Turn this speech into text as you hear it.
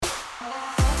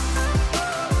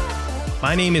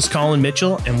My name is Colin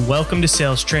Mitchell, and welcome to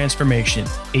Sales Transformation,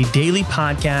 a daily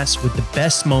podcast with the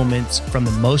best moments from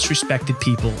the most respected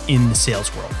people in the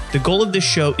sales world. The goal of this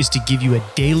show is to give you a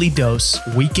daily dose,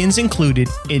 weekends included,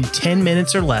 in 10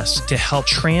 minutes or less to help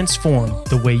transform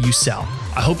the way you sell.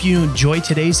 I hope you enjoy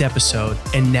today's episode,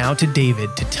 and now to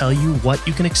David to tell you what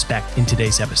you can expect in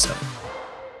today's episode.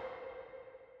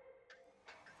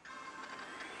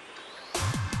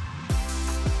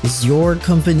 Is your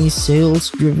company sales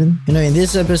driven? In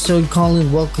this episode,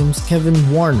 Colin welcomes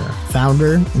Kevin Warner,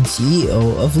 founder and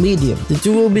CEO of Leadium. The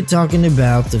two will be talking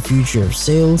about the future of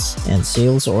sales and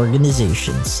sales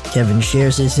organizations. Kevin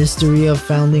shares his history of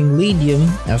founding Leadium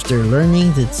after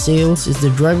learning that sales is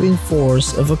the driving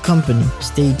force of a company.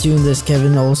 Stay tuned as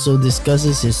Kevin also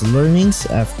discusses his learnings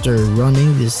after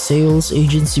running this sales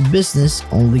agency business,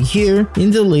 only here in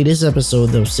the latest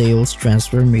episode of Sales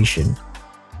Transformation.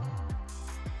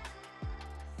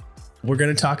 We're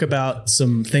going to talk about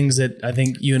some things that I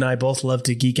think you and I both love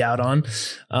to geek out on.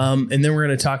 And then we're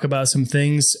going to talk about some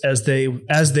things, as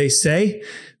they say,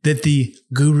 that the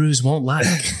gurus won't like.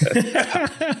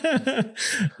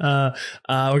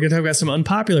 We're going to talk about some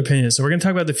unpopular opinions. So we're going to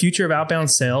talk about the future of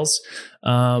outbound sales,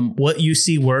 what you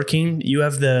see working. You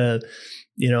have the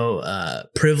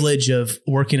privilege of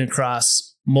working across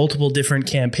multiple different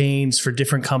campaigns for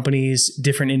different companies,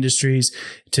 different industries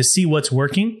to see what's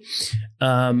working.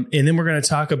 And then we're going to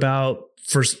talk about,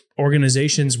 for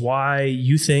organizations, why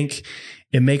you think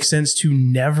it makes sense to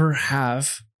never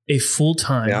have a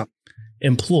full-time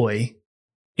employee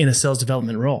in a sales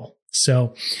development role.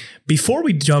 So before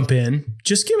we jump in,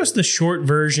 just give us the short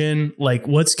version, like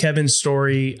what's Kevin's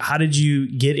story? How did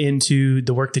you get into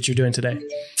the work that you're doing today?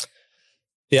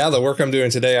 Yeah, the work I'm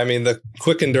doing today, the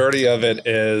quick and dirty of it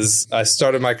is I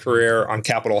started my career on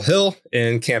Capitol Hill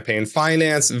in campaign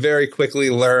finance, very quickly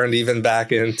learned even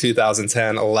back in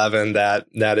 2010, 11, that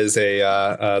is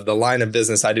the line of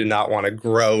business I do not want to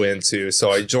grow into.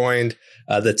 So I joined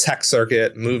the tech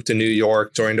circuit, moved to New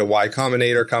York, joined a Y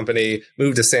Combinator company,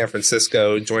 moved to San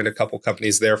Francisco, joined a couple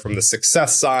companies there from the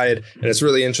success side. And it's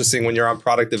really interesting when you're on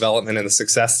product development and the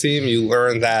success team, you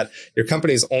learn that your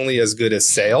company's only as good as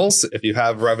sales. If you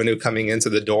have revenue coming into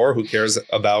the door, who cares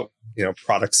about,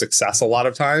 product success a lot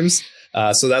of times?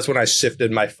 So that's when I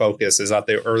shifted my focus, is at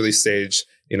the early stage,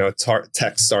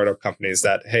 tech startup companies,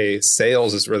 that, hey,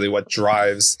 sales is really what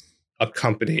drives a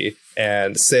company,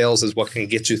 and sales is what can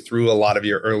get you through a lot of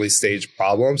your early stage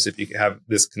problems if you have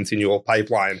this continual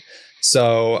pipeline.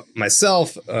 So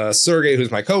myself, Sergey, who's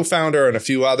my co-founder, and a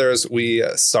few others, we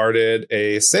started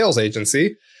a sales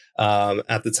agency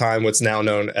at the time, what's now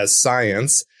known as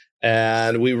Science.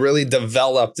 And we really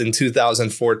developed in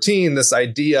 2014 this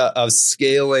idea of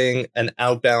scaling an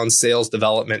outbound sales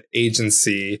development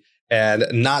agency and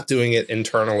not doing it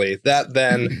internally. That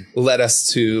then led us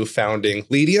to founding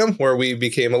Leadium, where we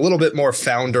became a little bit more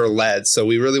founder-led. So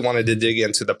we really wanted to dig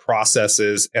into the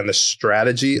processes and the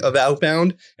strategy of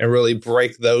outbound and really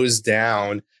break those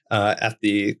down at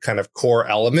the kind of core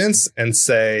elements and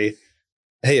say,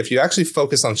 hey, if you actually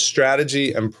focus on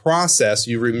strategy and process,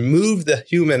 you remove the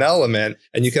human element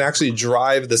and you can actually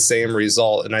drive the same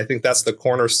result. And I think that's the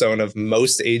cornerstone of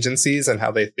most agencies and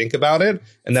how they think about it.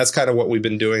 And that's kind of what we've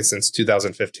been doing since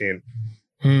 2015.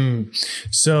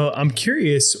 So I'm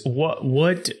curious,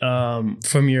 what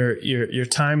from your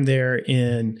time there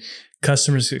in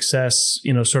customer success,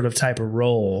 sort of type of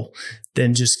role,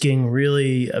 then just getting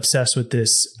really obsessed with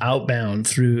this outbound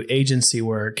through agency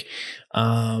work,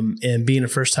 and being a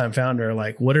first-time founder,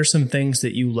 like what are some things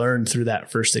that you learned through that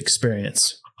first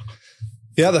experience?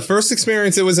 Yeah, the first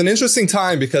experience, it was an interesting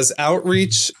time because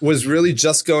Outreach was really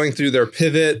just going through their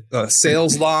pivot.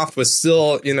 SalesLoft was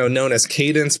still, known as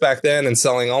Cadence back then and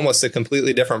selling almost a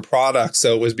completely different product.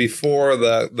 So it was before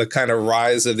the kind of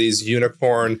rise of these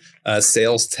unicorn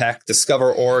sales tech.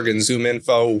 DiscoverOrg and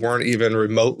ZoomInfo weren't even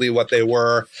remotely what they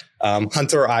were.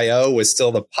 Hunter.io was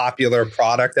still the popular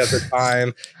product at the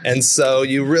time. And so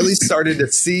you really started to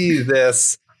see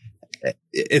this.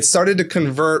 It started to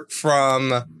convert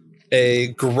from a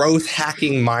growth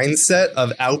hacking mindset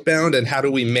of outbound and how do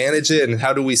we manage it and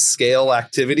how do we scale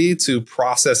activity to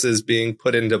processes being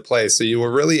put into place. So you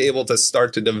were really able to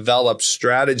start to develop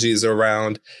strategies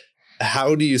around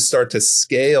how do you start to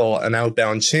scale an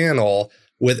outbound channel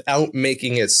without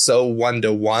making it so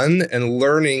one-to-one, and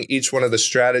learning each one of the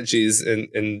strategies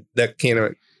and that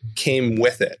came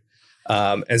with it.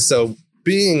 And so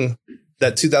being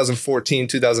that 2014,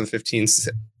 2015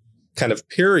 kind of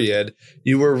period,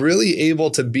 you were really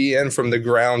able to be in from the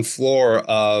ground floor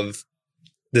of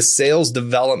the sales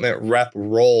development rep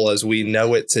role as we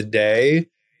know it today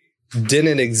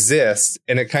didn't exist,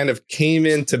 and it kind of came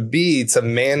into be to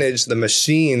manage the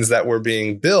machines that were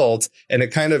being built, and it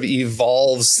kind of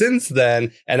evolved since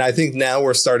then. And I think now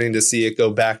we're starting to see it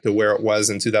go back to where it was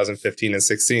in 2015 and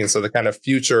 16. So the kind of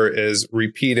future is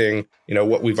repeating,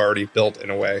 what we've already built in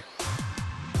a way.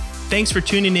 Thanks for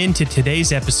tuning in to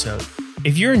today's episode.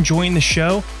 If you're enjoying the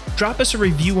show, drop us a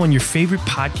review on your favorite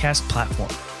podcast platform.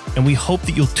 And we hope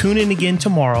that you'll tune in again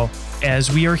tomorrow as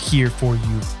we are here for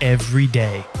you every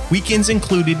day, weekends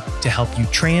included, to help you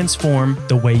transform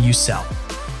the way you sell.